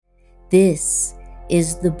This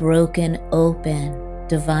is the broken open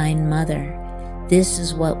Divine Mother. This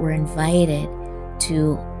is what we're invited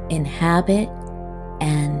to inhabit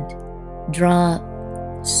and draw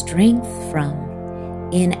strength from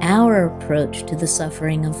in our approach to the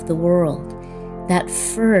suffering of the world. That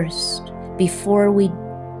first, before we,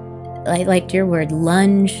 I liked your word,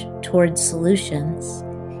 lunge towards solutions,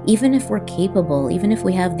 even if we're capable, even if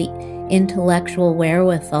we have the intellectual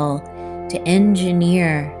wherewithal to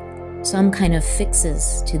engineer some kind of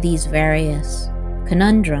fixes to these various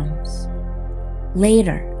conundrums.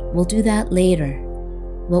 Later, we'll do that later.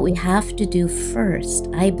 What we have to do first,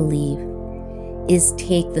 I believe, is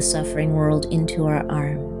take the suffering world into our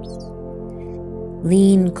arms.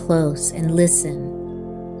 Lean close and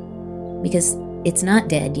listen, because it's not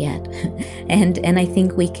dead yet. and I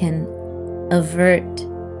think we can avert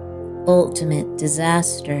ultimate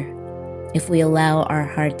disaster if we allow our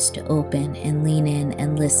hearts to open and lean in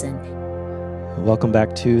and listen. Welcome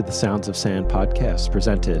back to the Sounds of Sand podcast,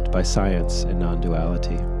 presented by Science and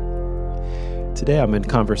Non-Duality. Today I'm in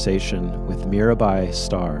conversation with Mirabai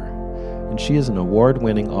Starr, and she is an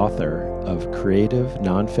award-winning author of creative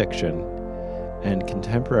nonfiction and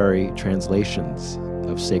contemporary translations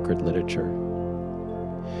of sacred literature.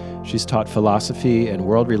 She's taught philosophy and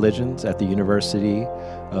world religions at the University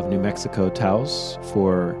of New Mexico Taos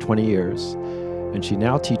for 20 years, and she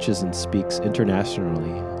now teaches and speaks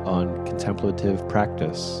internationally on contemplative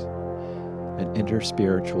practice and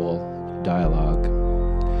interspiritual dialogue.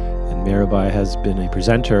 And Mirabai has been a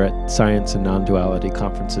presenter at Science and Non-Duality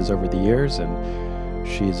conferences over the years, and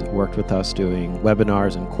she's worked with us doing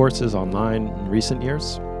webinars and courses online in recent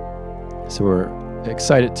years. So we're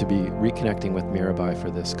excited to be reconnecting with Mirabai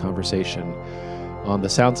for this conversation on the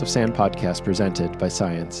Sounds of Sand podcast, presented by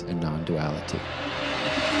Science and Non-Duality.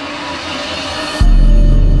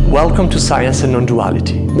 Welcome to Science and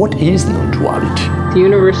Non-Duality. What is non-duality? The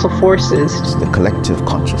universal forces. It's the collective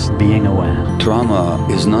consciousness. Being aware. Trauma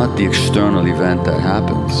is not the external event that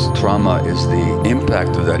happens. Trauma is the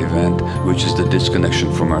impact of that event, which is the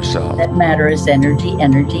disconnection from ourselves. That matter is energy,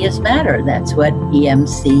 energy is matter. That's what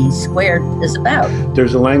EMC squared is about.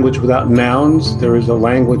 There's a language without nouns. There is a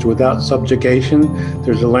language without subjugation.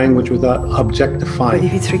 There's a language without objectifying. But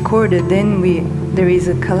if it's recorded, then there is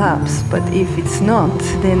a collapse. But if it's not,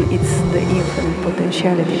 then it's the infinite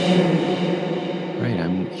potentiality. Right,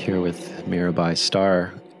 I'm here with Mirabai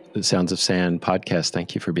Starr, the Sounds of Sand podcast.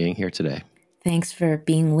 Thank you for being here today. Thanks for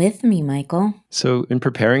being with me, Michael. So in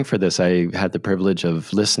preparing for this, I had the privilege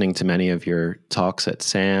of listening to many of your talks at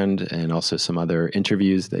Sand and also some other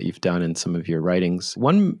interviews that you've done in some of your writings.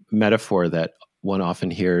 One metaphor that one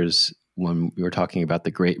often hears when we were talking about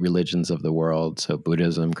the great religions of the world, so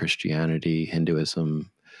Buddhism, Christianity,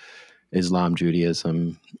 Hinduism, Islam,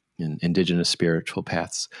 Judaism, and indigenous spiritual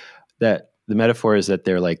paths, that the metaphor is that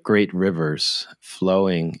they're like great rivers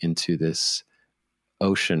flowing into this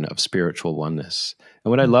ocean of spiritual oneness. And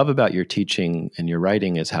what I love about your teaching and your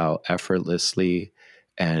writing is how effortlessly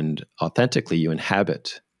and authentically you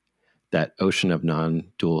inhabit that ocean of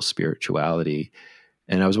non-dual spirituality.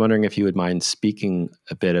 And I was wondering if you would mind speaking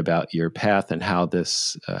a bit about your path and how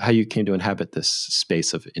this, how you came to inhabit this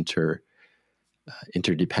space of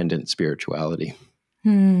interdependent spirituality.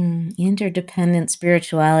 Interdependent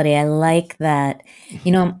spirituality. I like that.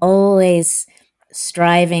 I'm always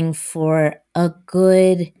striving for a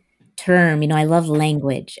good term. I love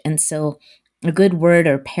language. And so a good word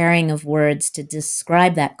or pairing of words to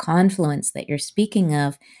describe that confluence that you're speaking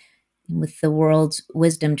of with the world's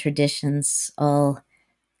wisdom traditions all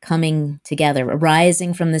coming together,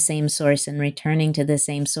 arising from the same source and returning to the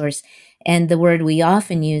same source. And the word we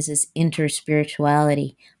often use is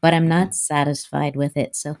interspirituality, but I'm not satisfied with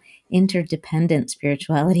it. So interdependent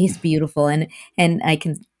spirituality is beautiful. And I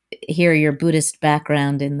can hear your Buddhist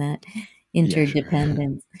background in that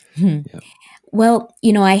interdependence. Yeah. Well,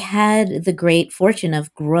 I had the great fortune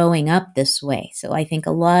of growing up this way. So I think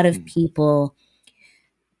a lot of people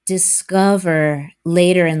discover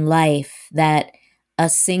later in life that a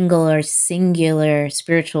single or singular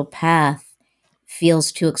spiritual path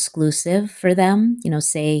feels too exclusive for them.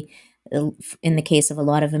 Say in the case of a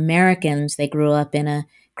lot of Americans, they grew up in a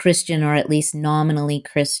Christian or at least nominally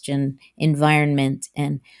Christian environment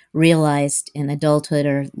and realized in adulthood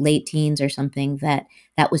or late teens or something that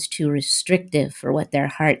was too restrictive for what their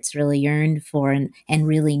hearts really yearned for and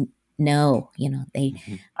really know.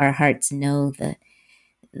 Our hearts know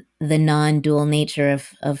the non-dual nature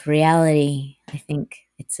of reality. I think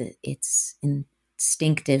it's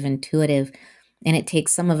instinctive, intuitive, and it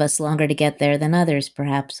takes some of us longer to get there than others,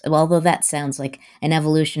 perhaps. Although that sounds like an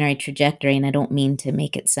evolutionary trajectory, and I don't mean to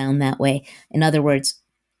make it sound that way. In other words,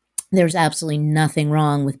 There's absolutely nothing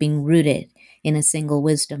wrong with being rooted in a single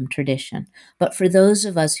wisdom tradition. But for those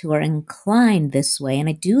of us who are inclined this way, and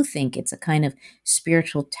I do think it's a kind of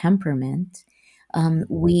spiritual temperament,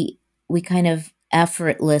 we kind of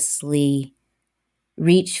effortlessly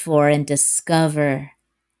reach for and discover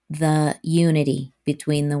the unity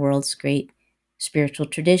between the world's great spiritual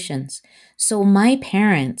traditions. So my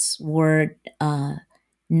parents were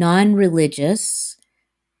non-religious,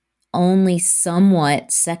 only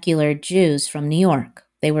somewhat secular Jews from New York.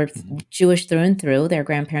 They were Jewish through and through. Their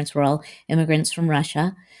grandparents were all immigrants from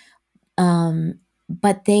Russia. Um,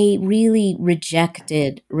 but they really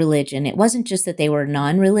rejected religion. It wasn't just that they were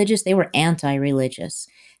non religious, they were anti religious.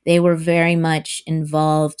 They were very much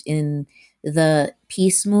involved in the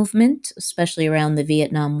peace movement, especially around the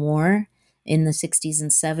Vietnam War in the 60s and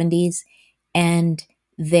 70s. And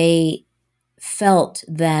they felt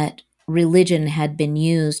that religion had been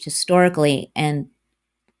used historically and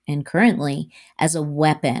currently as a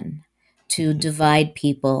weapon to divide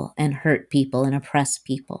people and hurt people and oppress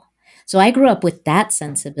people. So I grew up with that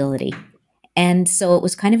sensibility. And so it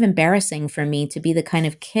was kind of embarrassing for me to be the kind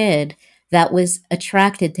of kid that was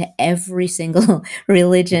attracted to every single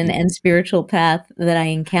religion and spiritual path that I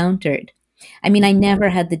encountered. I mean, I never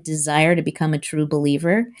had the desire to become a true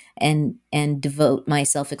believer and devote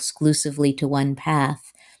myself exclusively to one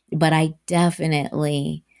path, but I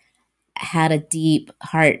definitely had a deep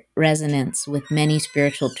heart resonance with many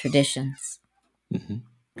spiritual traditions. Mhm.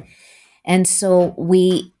 And so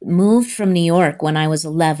we moved from New York when I was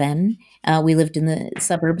 11. We lived in the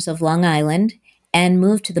suburbs of Long Island and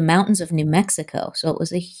moved to the mountains of New Mexico. So it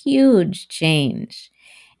was a huge change.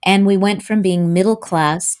 And we went from being middle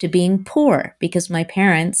class to being poor because my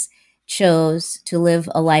parents chose to live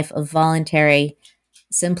a life of voluntary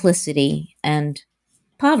simplicity and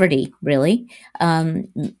poverty, really. Um,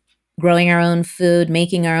 Growing our own food,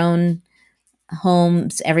 making our own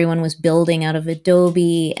homes. Everyone was building out of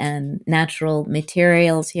adobe and natural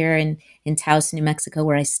materials here in Taos, New Mexico,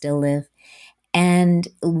 where I still live. And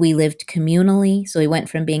we lived communally. So we went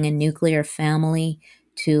from being a nuclear family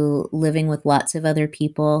to living with lots of other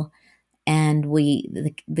people. And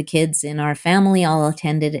the kids in our family all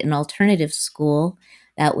attended an alternative school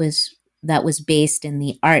that was based in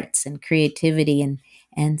the arts and creativity and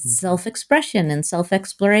self-expression and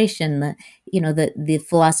self-exploration, the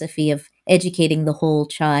philosophy of educating the whole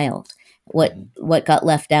child. What got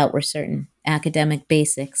left out were certain academic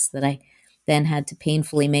basics that I then had to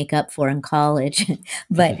painfully make up for in college.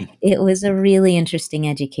 But it was a really interesting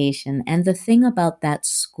education. And the thing about that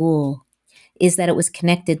school is that it was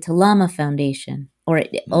connected to Lama Foundation, or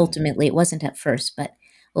ultimately it wasn't at first, but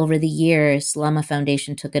over the years, Lama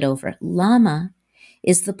Foundation took it over. Lama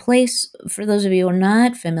is the place, for those of you who are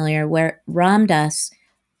not familiar, where Ram Dass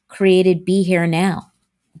created Be Here Now.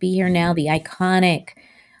 Be Here Now, the iconic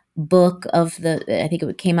book of I think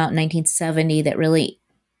it came out in 1970, that really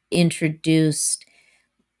introduced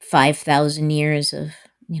 5,000 years of,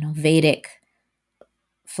 Vedic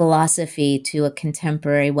philosophy to a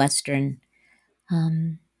contemporary Western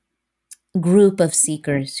um, group of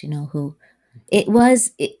seekers, who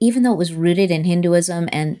even though it was rooted in Hinduism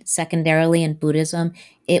and secondarily in Buddhism,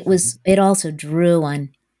 it also drew on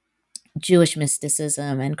Jewish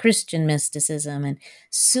mysticism and Christian mysticism and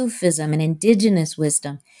Sufism and indigenous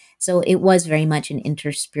wisdom. So it was very much an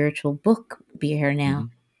interspiritual book, Be Here Now.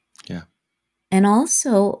 Yeah. And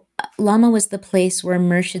also, Lama was the place where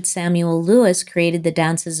Murshid Samuel Lewis created the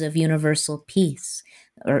dances of universal peace,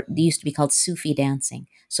 or they used to be called Sufi dancing.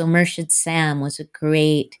 So Murshid Sam was a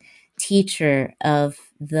great teacher of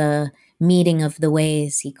the meeting of the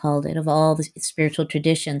ways, he called it, of all the spiritual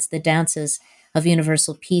traditions. The dances of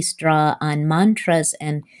universal peace draw on mantras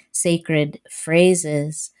and sacred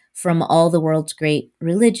phrases from all the world's great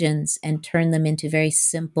religions and turn them into very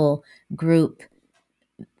simple group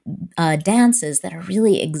dances that are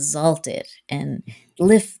really exalted and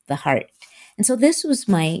lift the heart. And so this was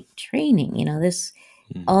my training, this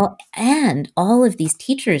all of these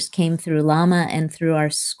teachers came through Lama and through our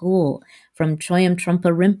school, from Choyam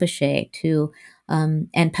Trungpa Rinpoche to and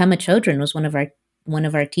Pema Chodron was one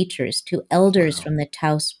of our teachers, to elders from the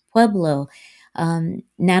Taos Pueblo.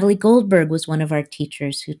 Natalie Goldberg was one of our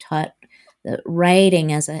teachers who taught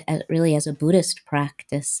writing really as a Buddhist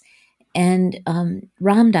practice, and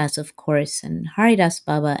Ram Dass, of course, and Haridas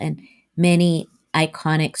Baba, and many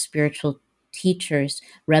iconic spiritual teachers.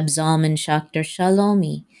 Reb Zalman Schachter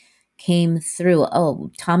Shalomi came through.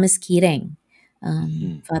 Oh, Thomas Keating,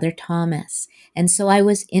 Father Thomas. And so I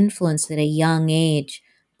was influenced at a young age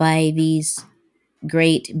by these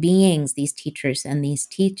great beings, these teachers, and these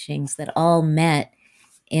teachings that all met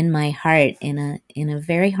in my heart in a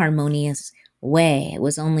very harmonious way. It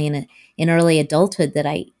was only in early adulthood that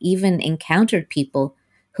I even encountered people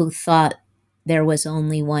who thought there was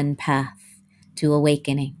only one path to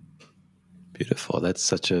awakening. Beautiful. That's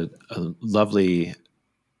such a lovely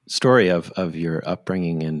story of your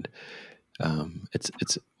upbringing, and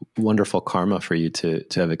it's wonderful karma for you to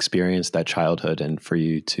have experienced that childhood, and for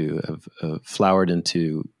you to have flowered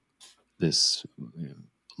into this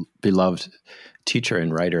beloved teacher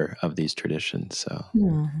and writer of these traditions. So,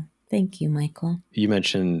 Oh, thank you, Michael. you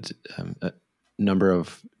mentioned a number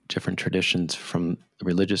of different traditions from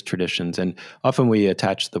religious traditions, and often we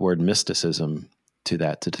attach the word mysticism to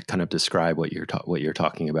that to kind of describe what you're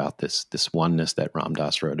talking about, this oneness that Ram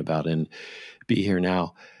Dass wrote about in Be Here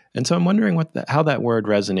Now. And so I'm wondering how that word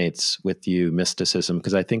resonates with you, mysticism,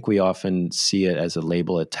 because I think we often see it as a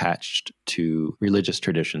label attached to religious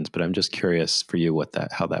traditions, but I'm just curious for you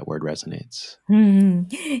how that word resonates.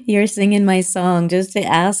 You're singing my song just to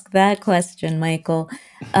ask that question, Michael.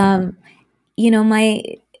 My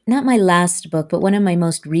not my last book, but one of my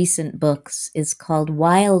most recent books is called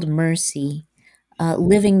Wild Mercy,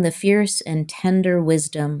 Living the Fierce and Tender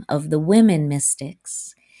Wisdom of the Women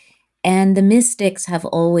Mystics. And the mystics have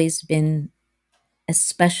always been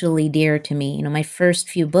especially dear to me. My first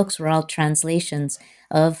few books were all translations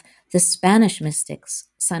of the Spanish mystics,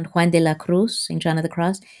 San Juan de la Cruz, St. John of the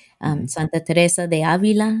Cross, Santa Teresa de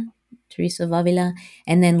Avila, Teresa of Avila,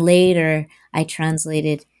 and then later I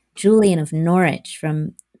translated Julian of Norwich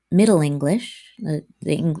from Middle English.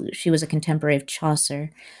 She was a contemporary of Chaucer,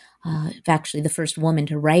 actually the first woman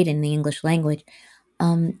to write in the English language,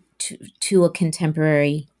 to a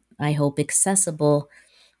contemporary, I hope, accessible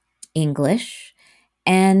English.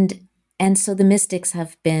 And so the mystics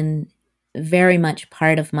have been very much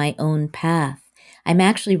part of my own path. I'm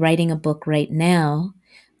actually writing a book right now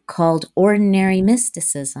called Ordinary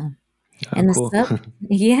Mysticism. Oh, And cool.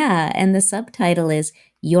 and the subtitle is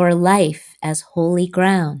Your Life as Holy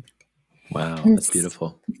Ground. Wow, And that's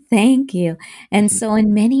beautiful. thank you. And so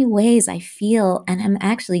in many ways I feel, and I'm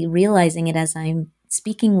actually realizing it as I'm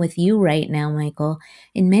speaking with you right now, Michael,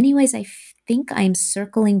 in many ways I think I'm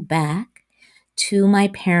circling back to my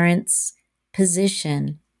parents'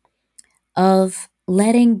 position of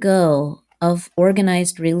letting go of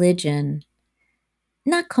organized religion,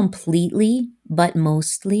 not completely, but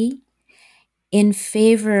mostly, in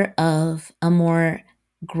favor of a more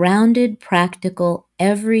grounded, practical,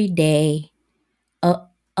 everyday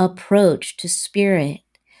approach to spirit,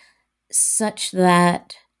 such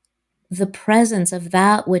that the presence of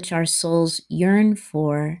that which our souls yearn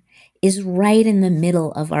for is right in the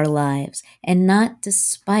middle of our lives and not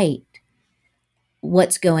despite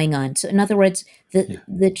what's going on. So in other words,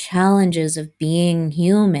 the challenges of being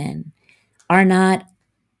human are not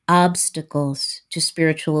obstacles to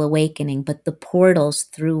spiritual awakening, but the portals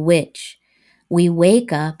through which we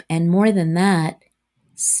wake up, and more than that,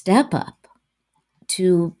 step up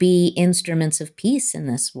to be instruments of peace in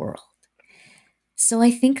this world. So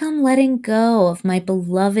I think I'm letting go of my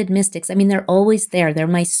beloved mystics. I mean, they're always there. They're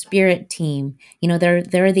my spirit team. They're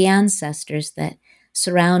the ancestors that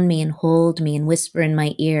surround me and hold me and whisper in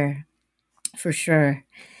my ear, for sure.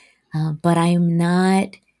 But I'm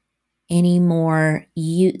not anymore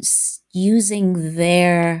using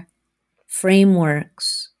their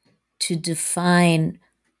frameworks to define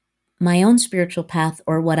my own spiritual path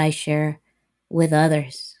or what I share with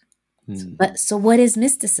others. But so what is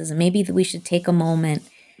mysticism? Maybe we should take a moment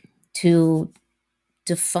to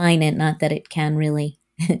define it, not that it can really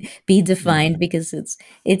be defined, because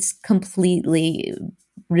it's completely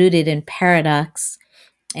rooted in paradox.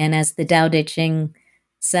 And as the Tao Te Ching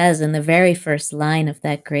says in the very first line of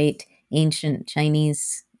that great ancient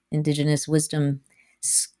Chinese indigenous wisdom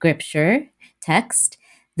scripture text,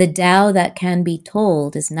 the Tao that can be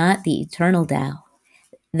told is not the eternal Tao.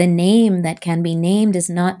 The name that can be named is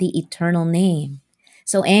not the eternal name.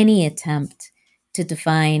 So any attempt to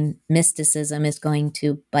define mysticism is going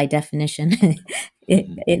to, by definition,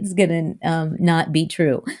 it's going to not be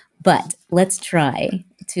true. But let's try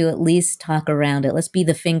to at least talk around it. Let's be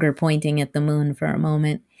the finger pointing at the moon for a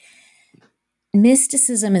moment.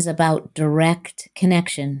 Mysticism is about direct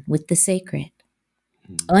connection with the sacred,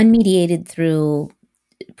 unmediated through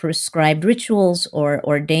prescribed rituals or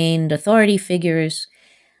ordained authority figures,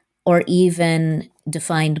 or even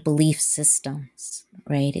defined belief systems,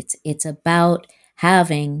 right? It's about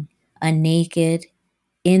having a naked,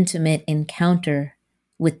 intimate encounter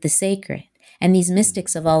with the sacred. And these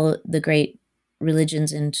mystics of all the great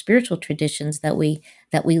religions and spiritual traditions that we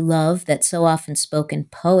love, that so often spoke in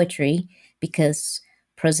poetry, because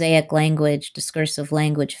prosaic language, discursive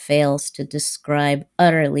language fails to describe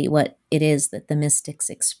utterly what it is that the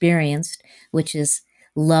mystics experienced, which is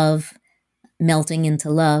love melting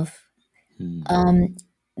into love. Um,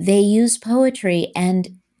 they use poetry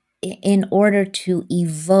and in order to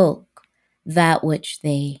evoke that which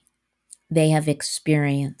they have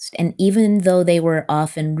experienced. And even though they were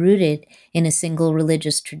often rooted in a single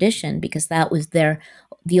religious tradition, because that was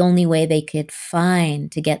the only way they could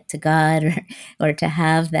find to get to God or to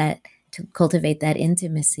have that, to cultivate that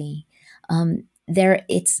intimacy,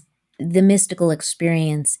 it's the mystical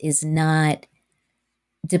experience is not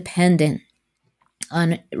dependent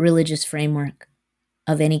on religious framework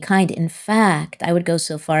of any kind. In fact, I would go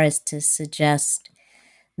so far as to suggest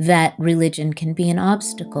that religion can be an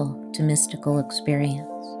obstacle to mystical experience.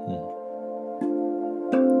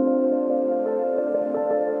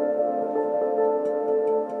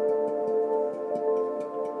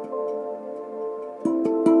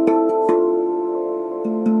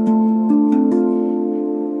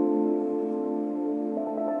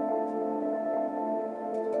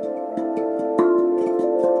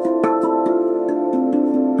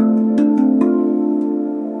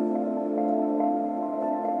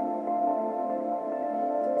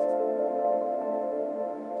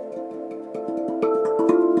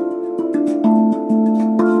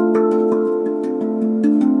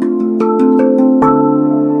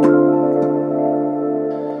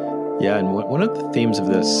 Yeah, and one of the themes of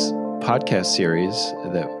this podcast series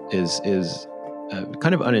that is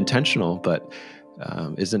kind of unintentional, but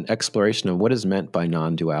is an exploration of what is meant by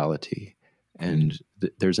non-duality. And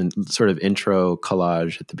there's a sort of intro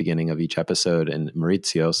collage at the beginning of each episode, and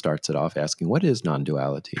Maurizio starts it off asking, "What is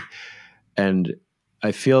non-duality?" And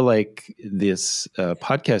I feel like this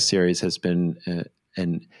podcast series has been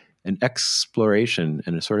an exploration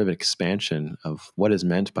and a sort of expansion of what is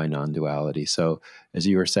meant by non-duality. So, as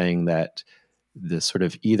you were saying, that this sort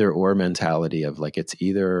of either or mentality of like it's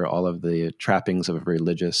either all of the trappings of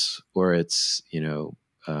religious or it's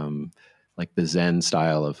like the Zen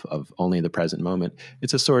style of only the present moment.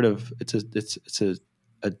 It's a sort of it's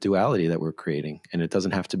a duality that we're creating, and it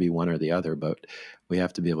doesn't have to be one or the other, but we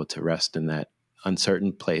have to be able to rest in that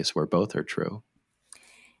uncertain place where both are true.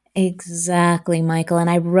 Exactly, Michael. And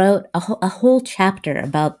I wrote a whole chapter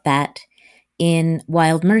about that in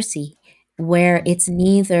Wild Mercy, where it's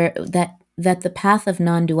neither that the path of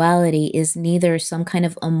non-duality is neither some kind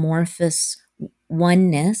of amorphous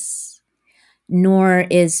oneness, nor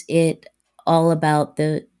is it all about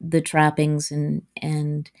the trappings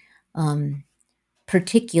and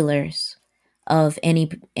particulars of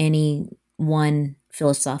any one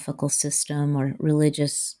philosophical system or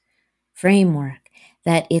religious framework.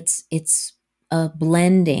 That it's a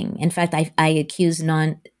blending. In fact, I accuse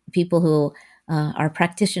people who are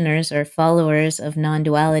practitioners or followers of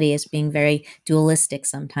non-duality as being very dualistic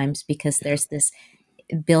sometimes, because there's this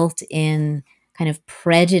built-in kind of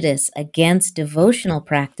prejudice against devotional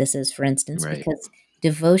practices, for instance, Right. because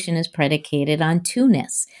devotion is predicated on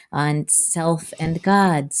two-ness, on self and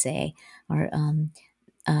God, say, or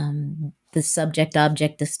the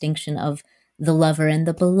subject-object distinction of the lover and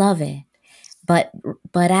the beloved.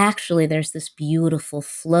 But actually, there's this beautiful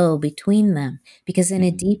flow between them, because in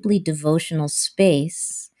a deeply devotional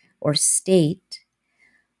space or state,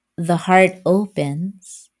 the heart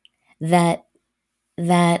opens. That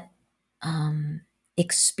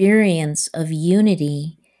experience of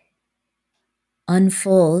unity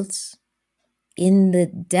unfolds in the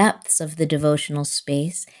depths of the devotional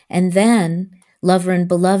space, and then lover and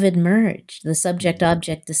beloved merge. The subject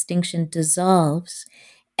object distinction dissolves,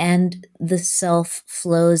 and the self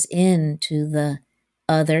flows into the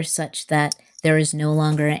other, such that there is no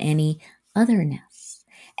longer any otherness.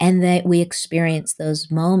 And that we experience those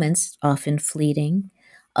moments, often fleeting,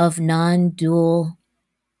 of non dual,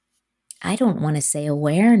 I don't want to say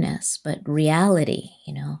awareness, but reality,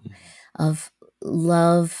 of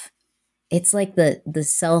love. It's like the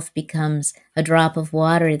self becomes a drop of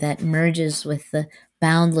water that merges with the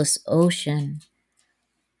boundless ocean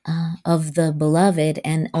of the beloved,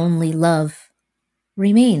 and only love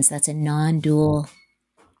remains. That's a non-dual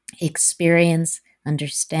experience,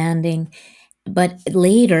 understanding. But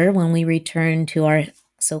later, when we return to our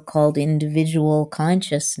so-called individual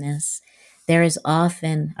consciousness, there is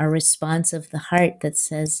often a response of the heart that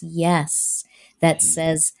says yes, that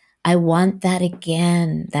says, I want that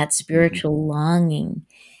again, that spiritual longing.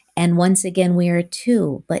 And once again, we are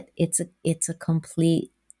two, but it's a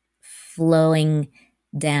complete flowing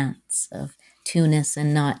dance of two-ness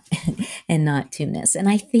and not and not two-ness. And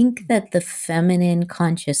I think that the feminine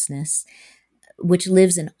consciousness, which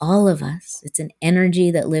lives in all of us, it's an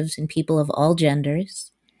energy that lives in people of all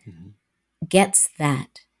genders, gets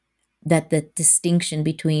that the distinction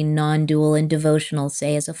between non-dual and devotional,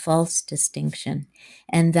 say, is a false distinction,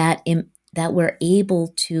 and that we're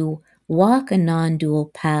able to walk a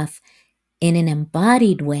non-dual path in an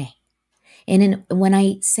embodied way. And when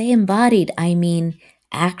I say embodied, I mean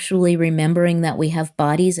actually remembering that we have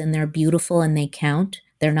bodies and they're beautiful and they count.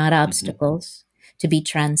 They're not obstacles to be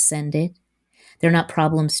transcended. They're not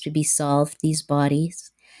problems to be solved, these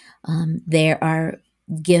bodies. There are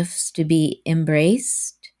gifts to be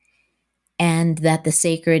embraced, and that the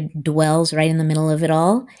sacred dwells right in the middle of it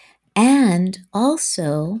all. And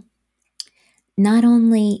also, not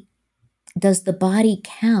only does the body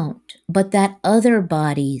count, but that other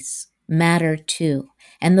bodies matter too.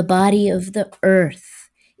 And the body of the earth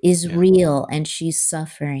is real and she's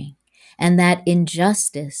suffering. And that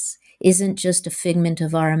injustice isn't just a figment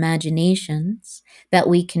of our imaginations that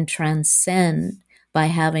we can transcend by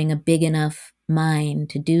having a big enough mind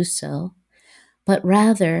to do so, but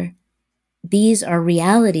rather these are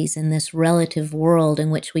realities in this relative world in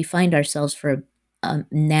which we find ourselves for a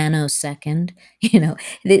nanosecond. You know,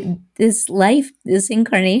 this life, this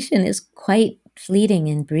incarnation is quite fleeting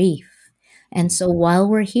and brief. And so while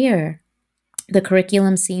we're here, the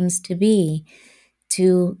curriculum seems to be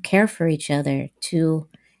to care for each other, to,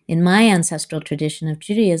 in my ancestral tradition of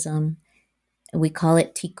Judaism, we call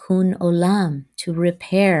it tikkun olam, to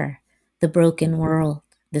repair the broken world.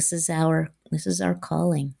 This is our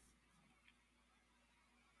calling.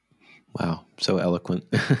 Wow, so eloquent.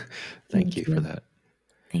 Thank you for that.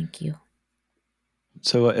 Thank you.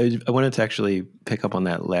 So I wanted to actually pick up on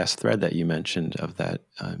that last thread that you mentioned of that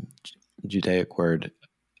Judaic word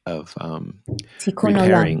of Tikkun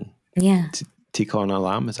repairing. olam. Yeah. Tikkun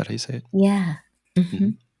olam, is that how you say it? Yeah.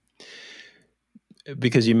 Mm-hmm.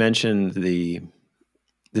 Because you mentioned the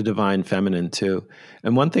divine feminine too.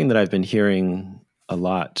 And one thing that I've been hearing a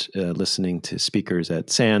lot, listening to speakers at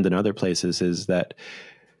Sand and other places, is that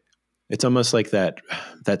it's almost like that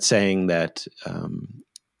saying that,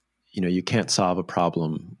 you can't solve a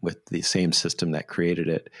problem with the same system that created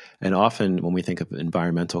it. And often when we think of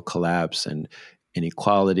environmental collapse and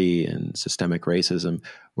inequality and systemic racism,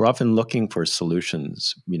 we're often looking for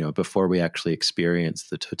solutions, before we actually experience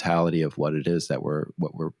the totality of what it is that we're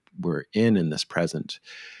in this present.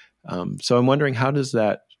 So I'm wondering, how does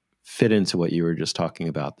that fit into what you were just talking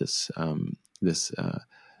about? This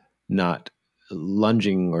not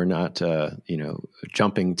lunging or not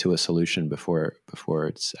jumping to a solution before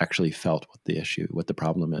it's actually felt what the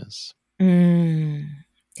problem is.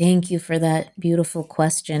 Thank you for that beautiful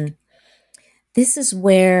question. This is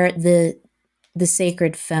where the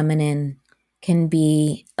sacred feminine can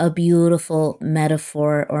be a beautiful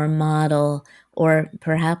metaphor or model, or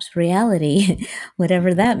perhaps reality,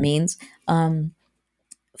 whatever that means,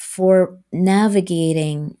 for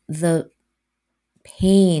navigating the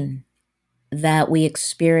pain that we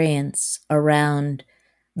experience around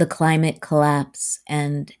the climate collapse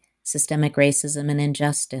and systemic racism and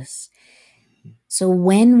injustice. So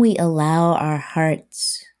when we allow our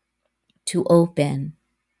hearts to open,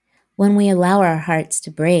 when we allow our hearts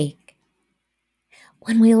to break,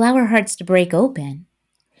 when we allow our hearts to break open,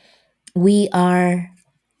 we are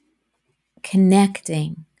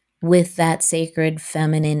connecting with that sacred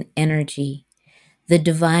feminine energy, the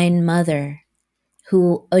divine mother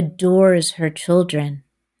who adores her children.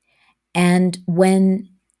 And when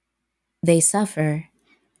they suffer,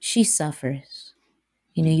 she suffers.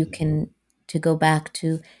 You can, to go back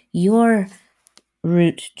to your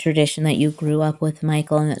root tradition that you grew up with,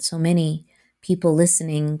 Michael, and that so many people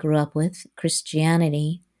listening grew up with,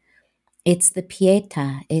 Christianity, it's the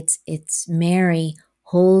Pietà. It's Mary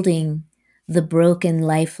holding the broken,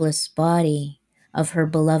 lifeless body of her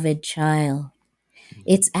beloved child.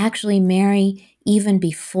 It's actually Mary, even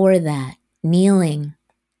before that, kneeling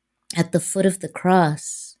at the foot of the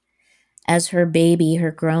cross as her baby,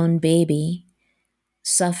 her grown baby,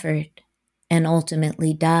 suffered and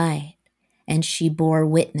ultimately died. And she bore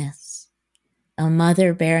witness, a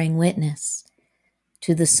mother bearing witness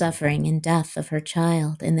to the suffering and death of her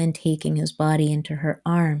child, and then taking his body into her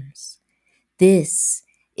arms. This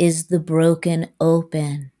is the broken,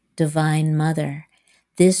 open, divine mother.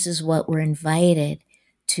 This is what we're invited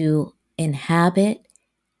to inhabit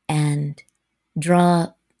and draw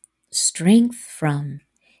strength from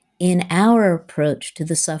in our approach to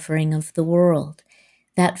the suffering of the world.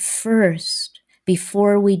 That first,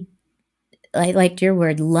 before we, I liked your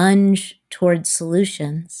word, lunge towards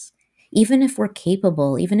solutions, even if we're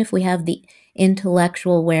capable, even if we have the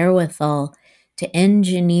intellectual wherewithal to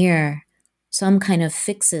engineer some kind of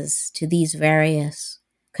fixes to these various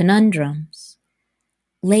conundrums,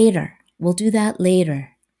 later, we'll do that later.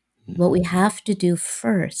 What we have to do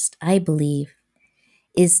first, I believe,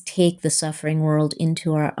 is take the suffering world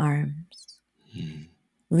into our arms.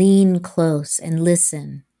 Lean close and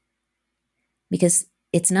listen, because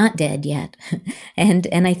it's not dead yet. and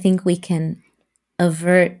I think we can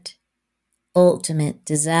avert ultimate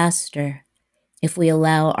disaster if we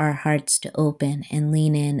allow our hearts to open and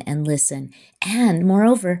lean in and listen. And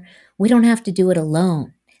moreover, we don't have to do it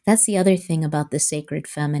alone. That's the other thing about the sacred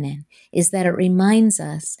feminine, is that it reminds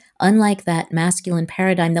us, unlike that masculine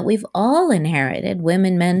paradigm that we've all inherited,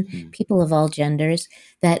 women, men, people of all genders,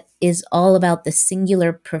 that is all about the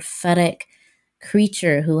singular prophetic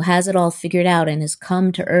creature who has it all figured out and has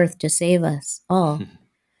come to earth to save us all.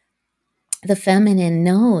 The feminine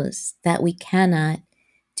knows that we cannot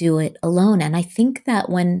do it alone. And I think that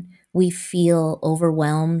when we feel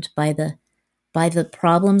overwhelmed by the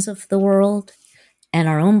problems of the world and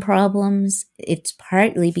our own problems, it's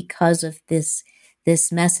partly because of this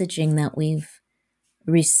messaging that we've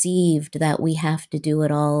received that we have to do it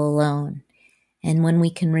all alone. And when we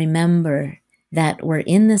can remember that we're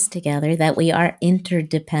in this together, that we are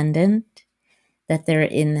interdependent, that there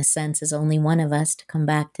in the sense is only one of us, to come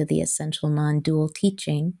back to the essential non-dual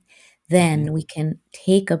teaching, then we can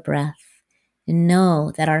take a breath and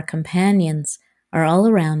know that our companions are all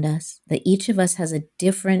around us, that each of us has a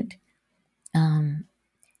different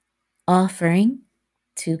offering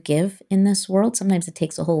to give in this world. Sometimes it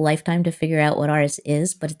takes a whole lifetime to figure out what ours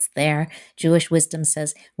is, but it's there. Jewish wisdom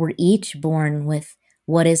says we're each born with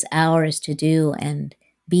what is ours to do and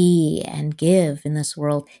be and give in this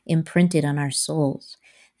world imprinted on our souls.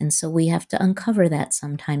 And so we have to uncover that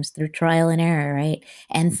sometimes through trial and error, right?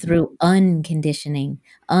 And through unconditioning,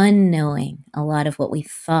 unknowing a lot of what we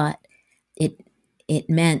thought it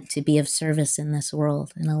meant to be of service in this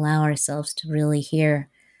world, and allow ourselves to really hear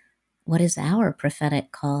what is our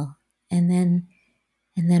prophetic call, and then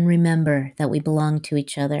remember that we belong to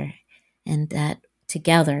each other, and that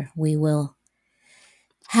together we will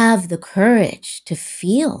have the courage to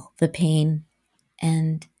feel the pain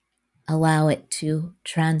and allow it to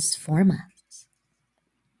transform us.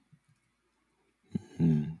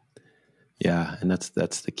 Yeah, and that's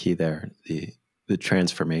the key there, the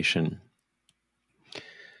transformation.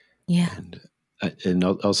 Yeah. And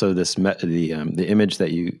also the image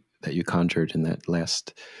that you conjured in that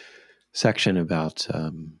last section about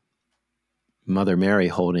Mother Mary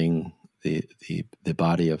holding the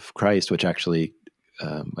body of Christ, which actually,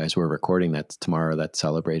 as we're recording, that's tomorrow, that's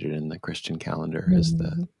celebrated in the Christian calendar as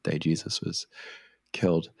the day Jesus was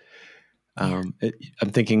killed. I'm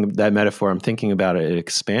thinking that metaphor. I'm thinking about it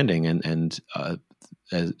expanding, and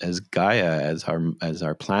as Gaia, as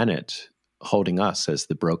our planet, holding us as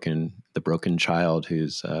the broken child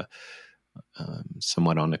who's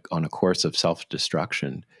somewhat on a course of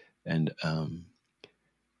self-destruction, and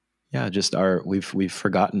just we've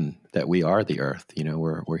forgotten that we are the earth. You know,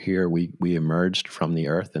 we're here. We emerged from the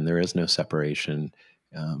earth, and there is no separation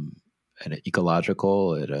at an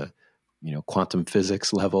ecological, at a quantum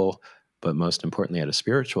physics level, but most importantly at a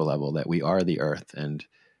spiritual level, that we are the earth, and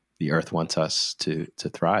the earth wants us to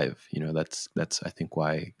thrive. You know, that's I think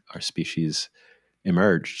why our species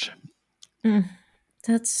emerged.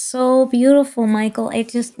 That's so beautiful, Michael.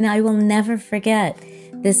 I will never forget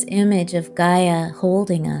this image of Gaia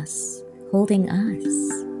holding us. I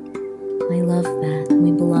love that.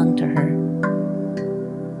 We belong to her.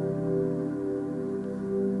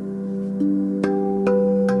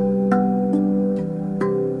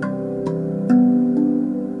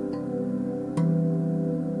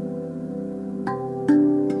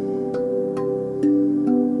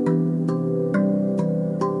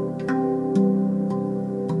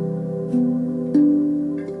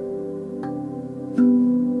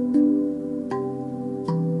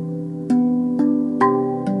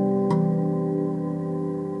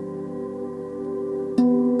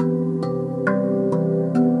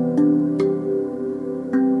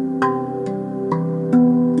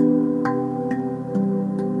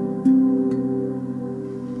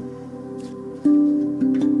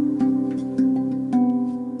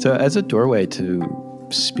 So, as a doorway to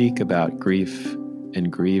speak about grief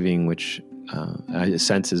and grieving, which I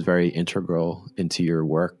sense is very integral into your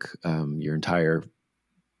work, your entire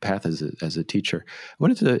path as a teacher, I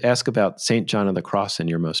wanted to ask about St. John of the Cross in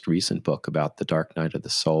your most recent book about the dark night of the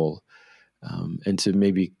soul, and to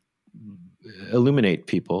maybe illuminate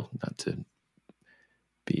people, not to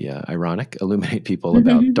be ironic, illuminate people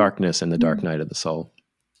about darkness and the dark night of the soul.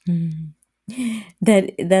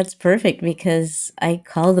 That's perfect, because I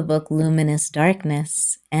call the book Luminous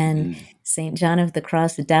Darkness, and St. John of the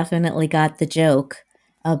Cross definitely got the joke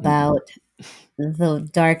about the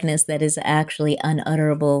darkness that is actually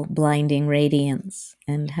unutterable, blinding radiance,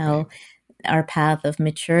 and how our path of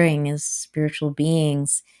maturing as spiritual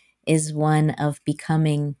beings is one of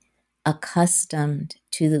becoming accustomed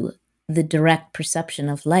to the direct perception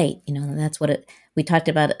of light. That's what we talked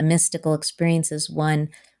about. A mystical experience is one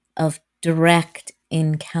of direct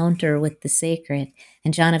encounter with the sacred.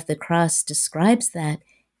 And John of the Cross describes that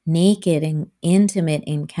naked and intimate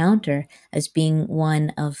encounter as being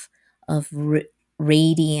one of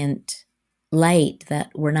radiant light that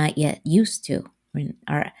we're not yet used to. I mean,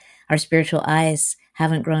 our spiritual eyes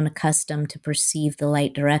haven't grown accustomed to perceive the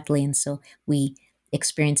light directly, and so we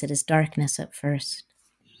experience it as darkness at first.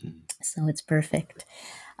 So it's perfect.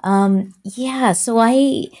 Yeah, so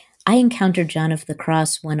I encountered John of the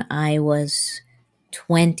Cross when I was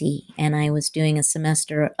 20, and I was doing a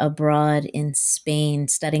semester abroad in Spain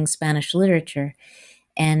studying Spanish literature.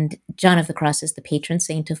 And John of the Cross is the patron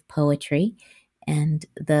saint of poetry and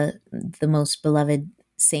the most beloved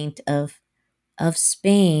saint of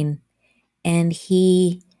Spain. And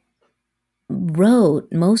he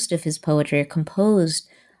wrote most of his poetry, or composed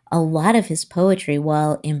a lot of his poetry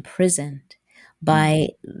while imprisoned by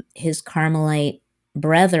his Carmelite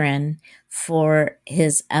brethren for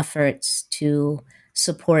his efforts to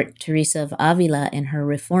support Teresa of Avila in her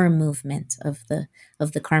reform movement of the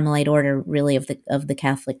Carmelite order, really of the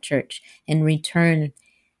Catholic Church, and return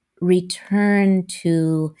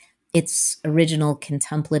to its original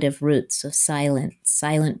contemplative roots of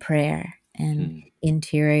silent prayer and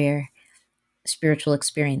interior spiritual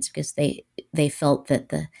experience, because they felt that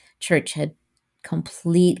the church had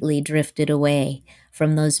completely drifted away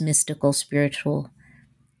from those mystical spiritual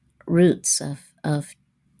roots of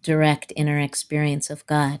direct inner experience of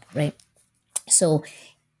God, right? So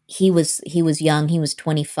he was young. He was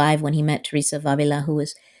 25 when he met Teresa of Avila, who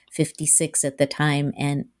was 56 at the time,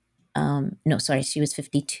 and no, sorry, she was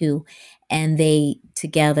 52, and they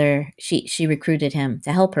together she recruited him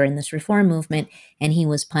to help her in this reform movement, and he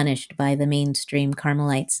was punished by the mainstream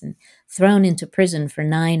Carmelites and thrown into prison for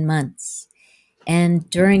 9 months. And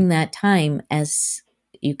during that time, as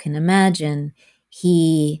you can imagine,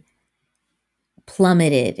 he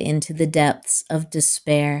plummeted into the depths of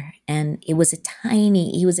despair. And he was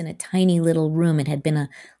in a tiny little room. It had been a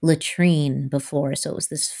latrine before, so it was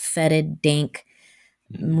this fetid, dank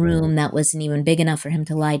room that wasn't even big enough for him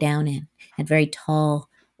to lie down in. Had very tall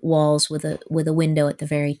walls with a window at the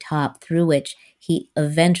very top, through which he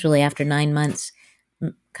eventually, after 9 months,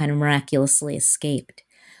 kind of miraculously escaped.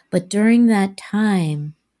 But during that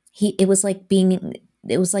time, it was like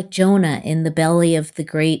Jonah in the belly of the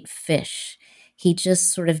great fish. He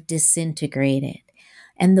just sort of disintegrated.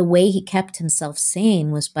 And the way he kept himself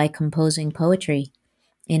sane was by composing poetry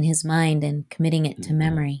in his mind and committing it to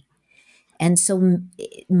memory. And so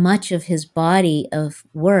much of his body of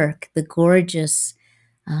work, the gorgeous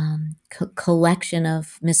collection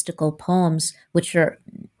of mystical poems,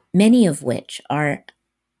 many of which are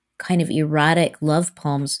kind of erotic love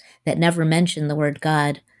poems that never mention the word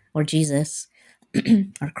God or Jesus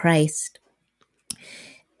or Christ,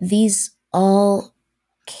 these all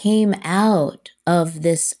came out of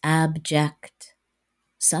this abject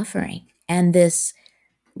suffering and this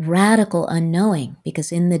radical unknowing,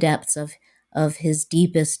 because in the depths of his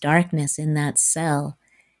deepest darkness in that cell,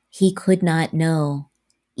 he could not know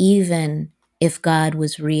even if God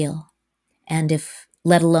was real, and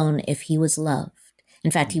let alone if he was loved. In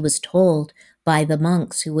fact, he was told by the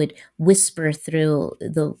monks who would whisper through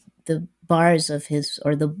the bars of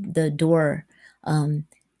the door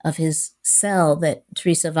of his cell that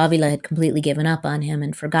Teresa of Avila had completely given up on him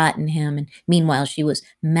and forgotten him. And meanwhile, she was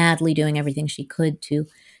madly doing everything she could to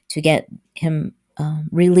get him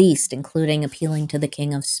released, including appealing to the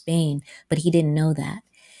King of Spain. But he didn't know that.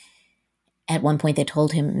 At one point, they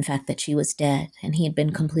told him, in fact, that she was dead and he had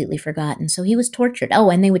been completely forgotten. So he was tortured. Oh,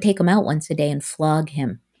 and they would take him out once a day and flog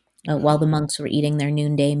him while the monks were eating their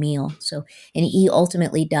noonday meal. So, and he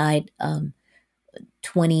ultimately died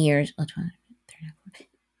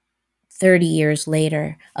 30 years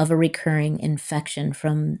later of a recurring infection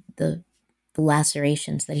from the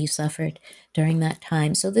lacerations that he suffered during that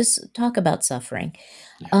time. So talk about suffering.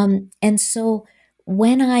 And so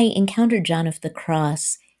when I encountered John of the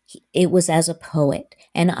Cross, it was as a poet.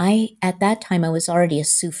 And at that time, I was already a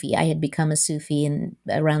Sufi. I had become a Sufi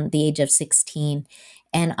around the age of 16.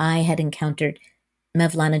 And I had encountered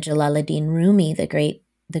Mevlana Jalaluddin Rumi, the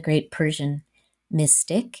great Persian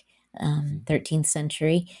mystic, 13th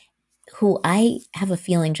century, who I have a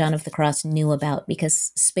feeling John of the Cross knew about,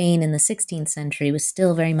 because Spain in the 16th century was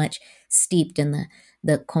still very much steeped in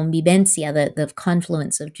the convivencia, the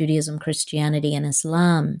confluence of Judaism, Christianity, and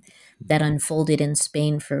Islam that unfolded in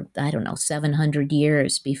Spain for, I don't know, 700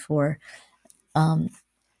 years before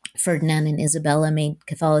Ferdinand and Isabella made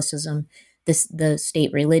Catholicism the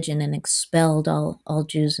state religion and expelled all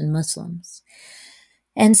Jews and Muslims.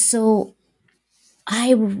 And so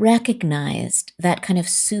I recognized that kind of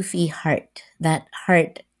Sufi heart, that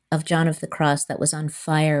heart of John of the Cross that was on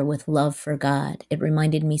fire with love for God. It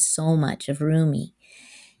reminded me so much of Rumi,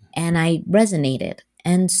 and I resonated.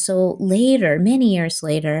 And so later, many years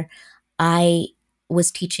later, I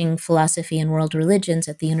was teaching philosophy and world religions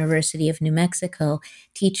at the University of New Mexico,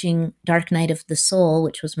 teaching Dark Night of the Soul,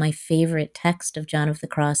 which was my favorite text of John of the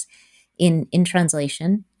Cross, in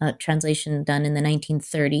translation, translation done in the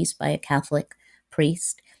 1930s by a Catholic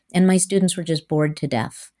priest. And my students were just bored to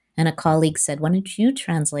death. And a colleague said, "Why don't you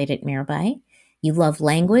translate it, Mirabai? You love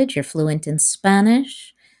language, you're fluent in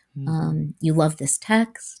Spanish, you love this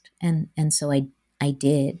text." And so I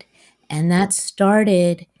did. And that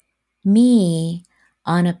started me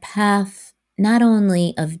on a path not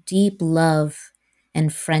only of deep love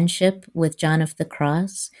and friendship with John of the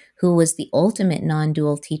Cross, who was the ultimate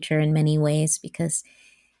non-dual teacher in many ways, because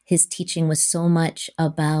his teaching was so much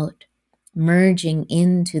about merging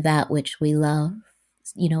into that which we love,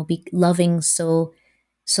 loving so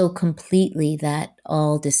completely that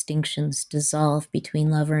all distinctions dissolve between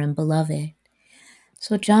lover and beloved.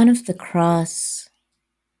 So John of the Cross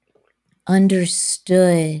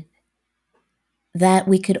understood that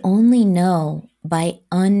we could only know by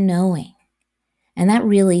unknowing. And that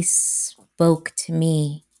really spoke to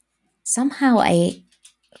me. Somehow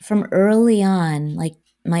from early on, like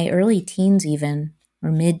my early teens even,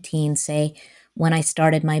 or mid-teens, say, when I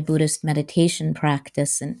started my Buddhist meditation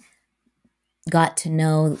practice and got to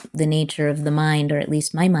know the nature of the mind, or at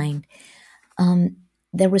least my mind,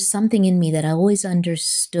 there was something in me that I always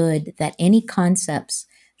understood that any concepts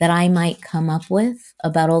that I might come up with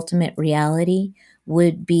about ultimate reality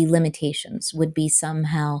would be limitations, would be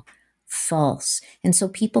somehow false. And so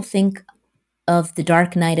people think of the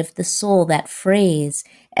dark night of the soul, that phrase,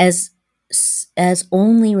 as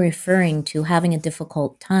only referring to having a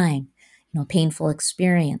difficult time, painful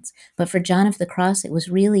experience. But for John of the Cross, it was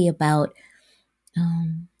really about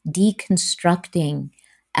deconstructing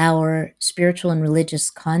our spiritual and religious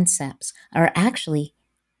concepts. Or actually,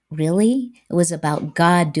 really, it was about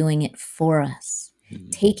God doing it for us,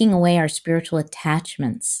 taking away our spiritual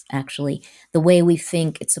attachments, actually, the way we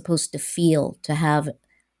think it's supposed to feel to have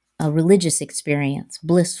a religious experience,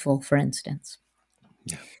 blissful, for instance.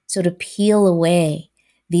 Yeah. So to peel away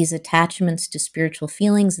these attachments to spiritual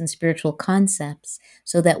feelings and spiritual concepts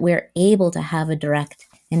so that we're able to have a direct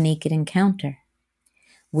and naked encounter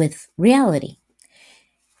with reality.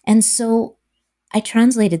 And so I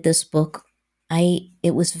translated this book.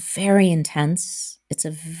 It was very intense. It's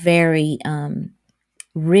a very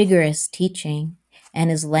rigorous teaching, and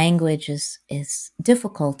his language is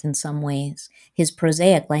difficult in some ways. His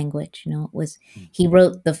prosaic language, he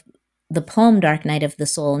wrote the poem "Dark Night of the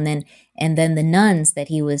Soul," and then the nuns that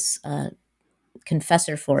he was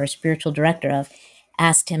confessor for, spiritual director of,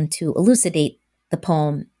 asked him to elucidate the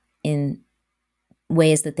poem in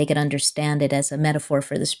ways that they could understand it as a metaphor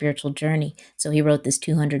for the spiritual journey. So he wrote this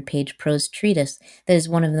 200-page prose treatise that is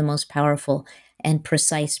one of the most powerful and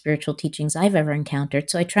precise spiritual teachings I've ever encountered.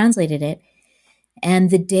 So I translated it. And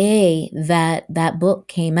the day that that book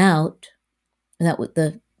came out, that was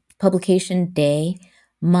the publication day,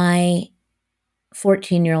 my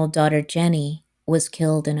 14-year-old daughter, Jenny, was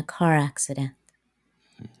killed in a car accident.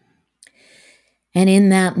 And in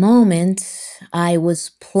that moment, I was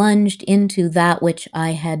plunged into that which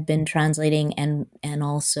I had been translating and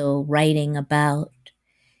also writing about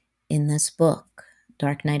in this book,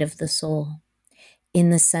 Dark Night of the Soul, in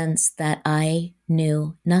the sense that I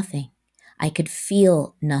knew nothing. I could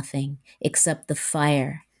feel nothing except the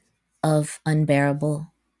fire of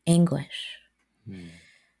unbearable anguish.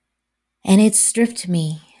 And it stripped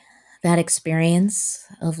me, that experience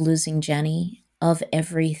of losing Jenny, of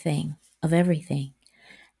everything.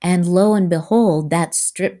 And lo and behold, that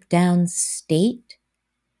stripped down state,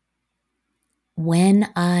 when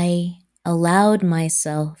I allowed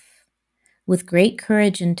myself with great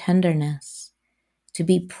courage and tenderness to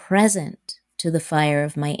be present to the fire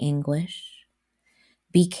of my anguish,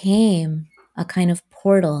 became a kind of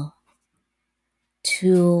portal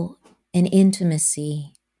to an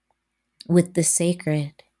intimacy with the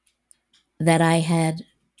sacred that I had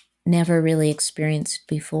never really experienced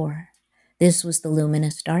before. This was the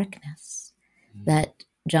luminous darkness that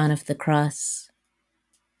John of the Cross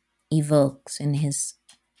evokes in his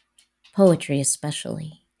poetry,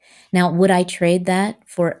 especially. Now, would I trade that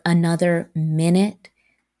for another minute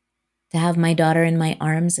to have my daughter in my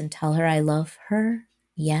arms and tell her I love her?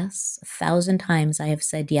 Yes. 1,000 times I have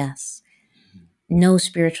said yes. No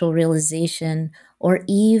spiritual realization, or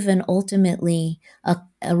even ultimately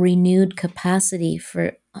a renewed capacity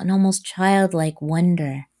for an almost childlike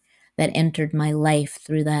wonder that entered my life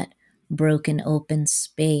through that broken open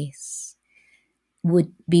space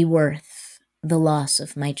would be worth the loss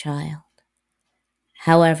of my child.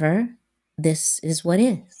 However, this is what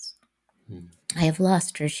is. I have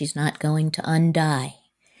lost her. She's not going to undie.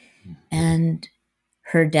 And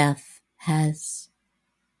her death has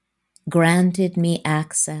granted me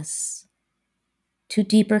access to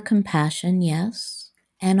deeper compassion, yes,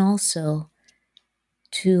 and also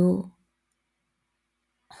to,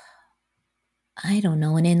 I don't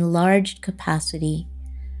know, an enlarged capacity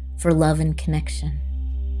for love and connection.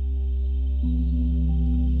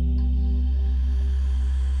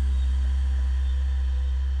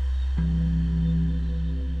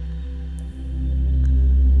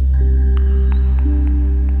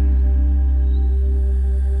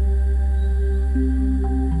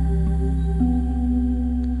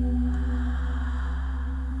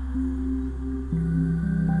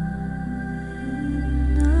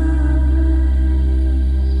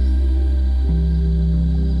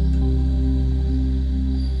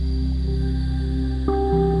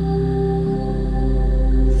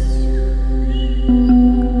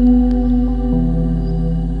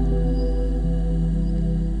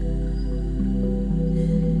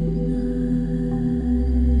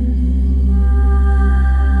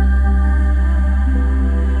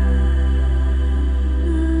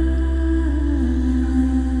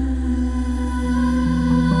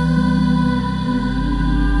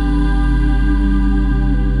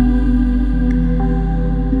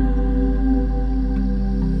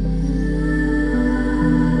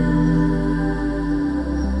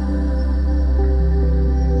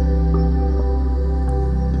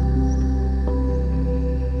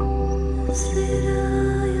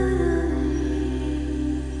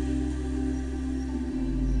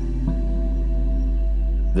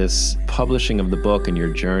 This publishing of the book and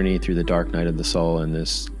your journey through the dark night of the soul and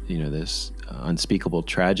this, this unspeakable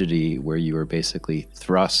tragedy where you were basically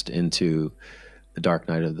thrust into the dark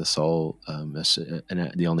night of the soul, and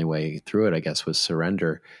the only way through it, I guess, was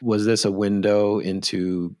surrender. Was this a window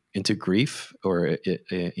into grief, or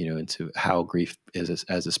into how grief is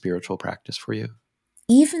as a spiritual practice for you?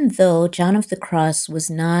 Even though John of the Cross was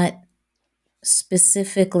not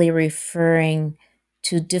specifically referring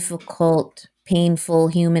to difficult, painful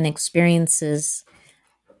human experiences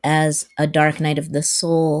as a dark night of the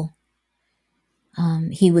soul,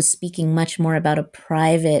 he was speaking much more about a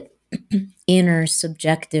private, inner,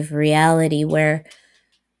 subjective reality where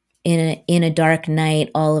in a dark night,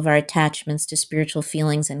 all of our attachments to spiritual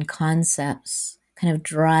feelings and concepts kind of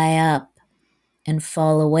dry up and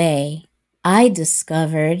fall away. I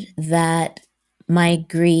discovered that my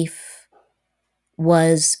grief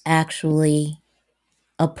was actually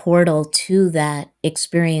a portal to that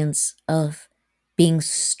experience of being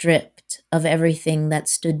stripped of everything that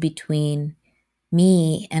stood between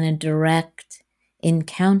me and a direct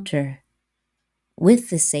encounter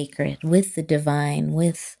with the sacred, with the divine,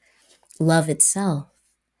 with love itself.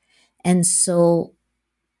 And so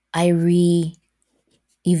I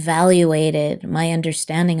re-evaluated my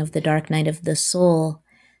understanding of the dark night of the soul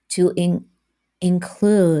to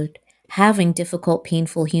include having difficult,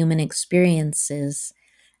 painful human experiences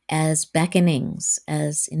as beckonings,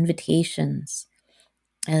 as invitations,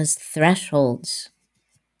 as thresholds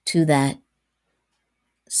to that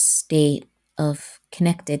state of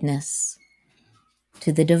connectedness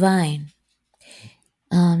to the divine.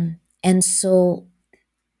 And so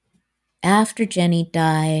after Jenny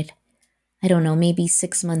died, I don't know, maybe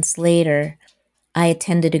 6 months later, I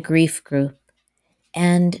attended a grief group.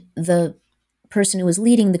 And the person who was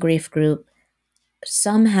leading the grief group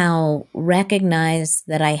somehow recognized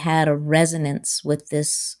that I had a resonance with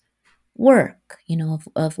this work,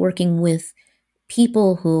 of working with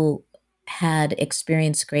people who had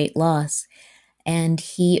experienced great loss. And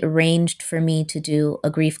he arranged for me to do a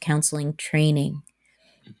grief counseling training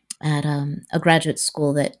at a graduate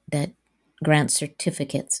school that grants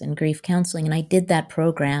certificates in grief counseling. And I did that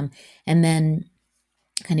program and then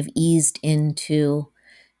kind of eased into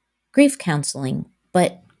grief counseling,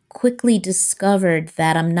 but quickly discovered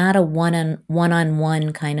that I'm not a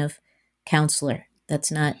one-on-one kind of counselor.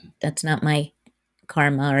 That's not my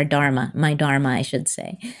karma or dharma, my dharma, I should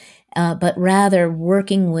say. But rather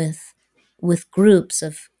working with with groups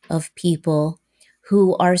of people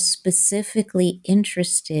who are specifically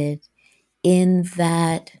interested in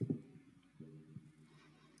that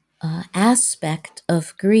aspect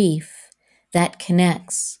of grief that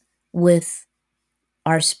connects with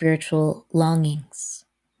our spiritual longings.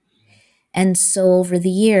 And so over the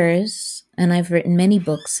years, and I've written many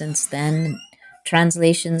books since then,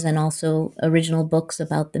 translations and also original books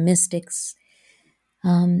about the mystics,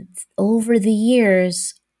 over the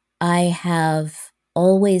years, I have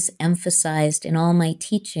always emphasized in all my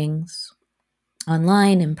teachings,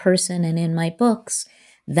 online, in person, and in my books,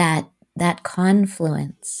 that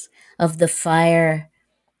confluence of the fire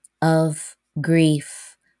of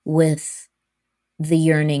grief with the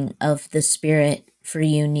yearning of the spirit for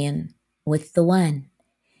union with the one.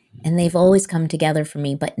 And they've always come together for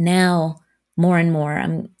me. But now, more and more,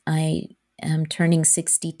 I am turning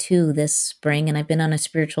 62 this spring, and I've been on a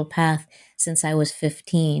spiritual path since I was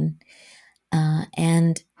 15.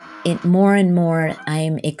 And it more and more,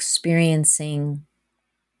 I'm experiencing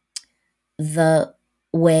the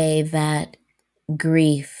way that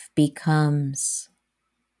grief becomes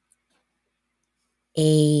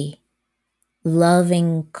a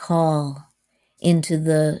loving call into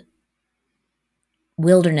the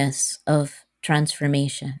wilderness of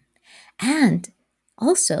transformation. And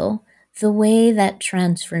also the way that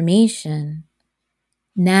transformation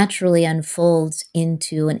naturally unfolds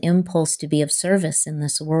into an impulse to be of service in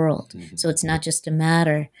this world. So it's not just a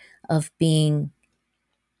matter of being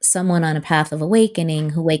someone on a path of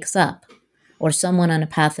awakening who wakes up, or someone on a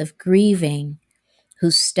path of grieving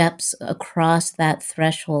who steps across that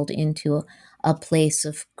threshold into a place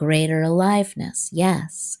of greater aliveness.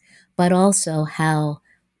 Yes, but also how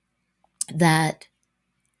that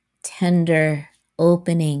tender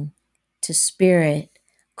opening to spirit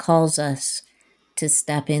calls us to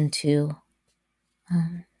step into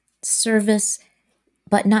service,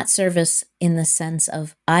 but not service in the sense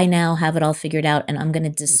of I now have it all figured out and I'm going to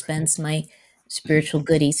dispense my spiritual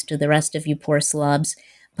goodies to the rest of you poor slobs,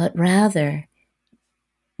 but rather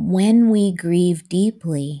when we grieve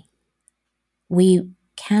deeply, we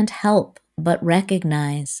can't help but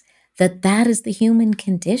recognize that that is the human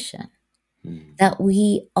condition, that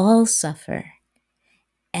we all suffer,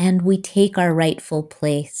 and we take our rightful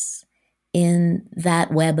place in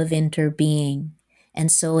that web of interbeing. And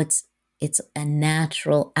so it's a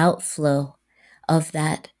natural outflow of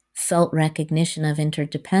that felt recognition of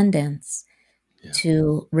interdependence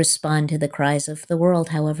to respond to the cries of the world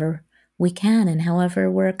however we can and however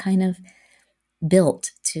we're kind of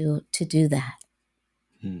built to do that.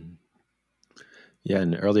 Yeah,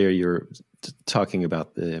 and earlier you were talking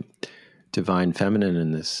about the divine feminine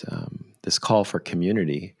and this call for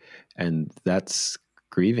community, and that's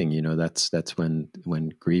grieving. You know, that's when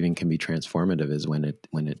grieving can be transformative, is when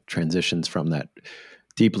it transitions from that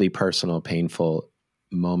deeply personal, painful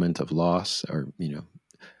moment of loss, or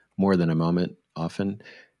more than a moment, often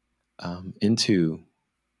into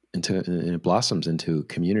and it blossoms into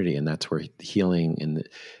community, and that's where healing and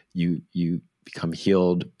you become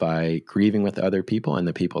healed by grieving with other people, and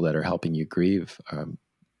the people that are helping you grieve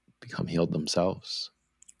become healed themselves.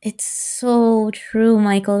 It's so true,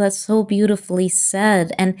 Michael. That's so beautifully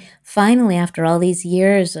said. And finally, after all these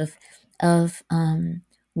years of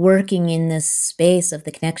working in this space of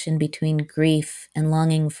the connection between grief and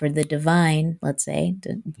longing for the divine, let's say,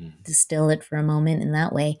 to distill it for a moment in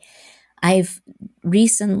that way, I've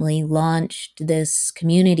recently launched this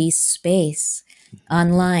community space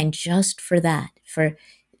online just for that, for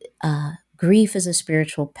grief as a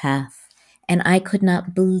spiritual path. And I could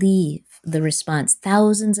not believe the response.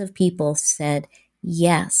 Thousands of people said,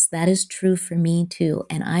 yes, that is true for me too.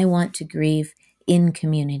 And I want to grieve in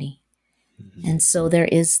community. And so there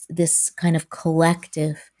is this kind of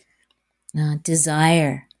collective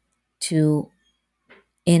desire to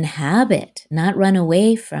inhabit, not run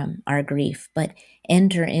away from our grief, but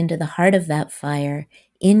enter into the heart of that fire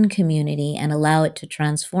in community and allow it to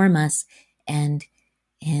transform us and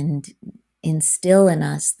instill in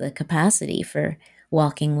us the capacity for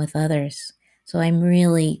walking with others. So I'm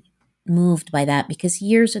really moved by that, because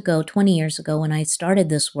years ago, 20 years ago, when I started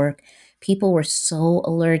this work, people were so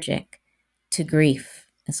allergic to grief.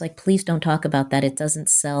 It's like, please don't talk about that. It doesn't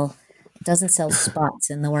sell spots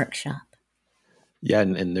in the workshop. Yeah,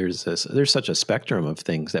 and there's such a spectrum of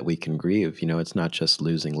things that we can grieve. You know, it's not just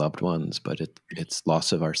losing loved ones, but it's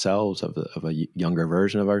loss of ourselves, of a younger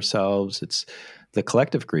version of ourselves. It's the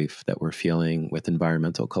collective grief that we're feeling with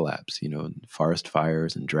environmental collapse. You know, forest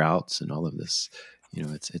fires and droughts and all of this. You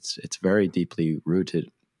know, it's very deeply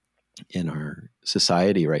rooted in our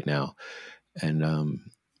society right now, and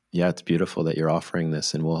Yeah, it's beautiful that you're offering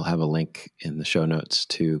this, and we'll have a link in the show notes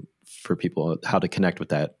for people how to connect with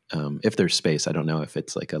that. If there's space, I don't know if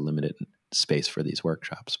it's like a limited space for these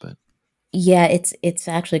workshops, but Yeah, it's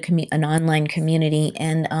actually an online community,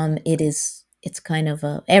 and it's kind of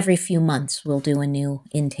every few months we'll do a new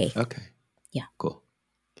intake. okay, Yeah. cool,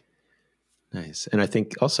 nice. And I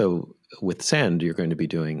think also with Sand, you're going to be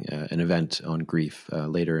doing an event on grief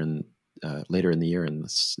later in the year in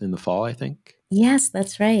the fall, I think. Yes,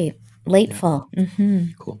 that's right. Late Yeah, fall. Hmm.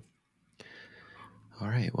 cool. All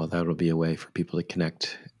right. Well, that'll be a way for people to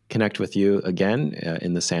connect with you again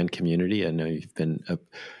in the Sand community. I know you've been a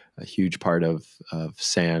huge part of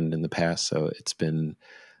Sand in the past, so it's been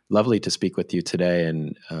lovely to speak with you today.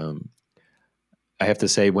 And I have to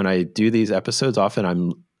say, when I do these episodes,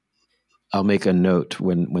 often I'll make a note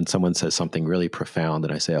when someone says something really profound,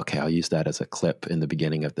 and I say, okay, I'll use that as a clip in the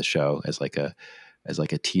beginning of the show as like a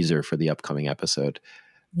teaser for the upcoming episode.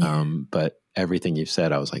 Yeah. But everything you've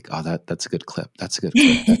said, I was like, oh, that's a good clip. That's a good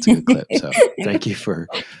clip. That's a good clip. So thank you for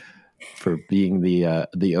being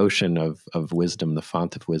the ocean of wisdom, the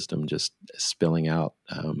font of wisdom, just spilling out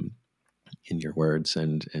in your words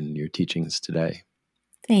and your teachings today.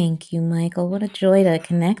 Thank you, Michael. What a joy to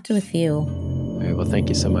connect with you. All right, well, thank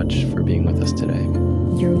you so much for being with us today.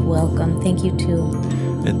 You're welcome. Thank you too.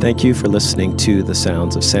 And thank you for listening to The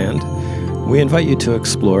Sounds of Sand. We invite you to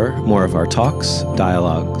explore more of our talks,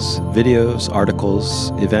 dialogues, videos,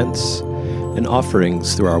 articles, events, and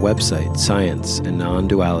offerings through our website,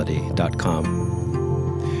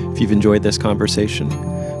 scienceandnonduality.com. If you've enjoyed this conversation,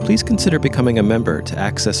 please consider becoming a member to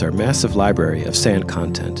access our massive library of Sand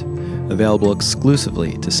content, available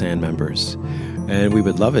exclusively to Sand members. And we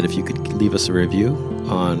would love it if you could leave us a review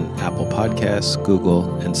on Apple Podcasts,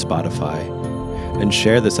 Google, and Spotify. And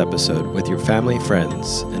share this episode with your family,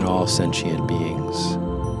 friends, and all sentient beings.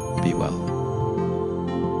 Be well.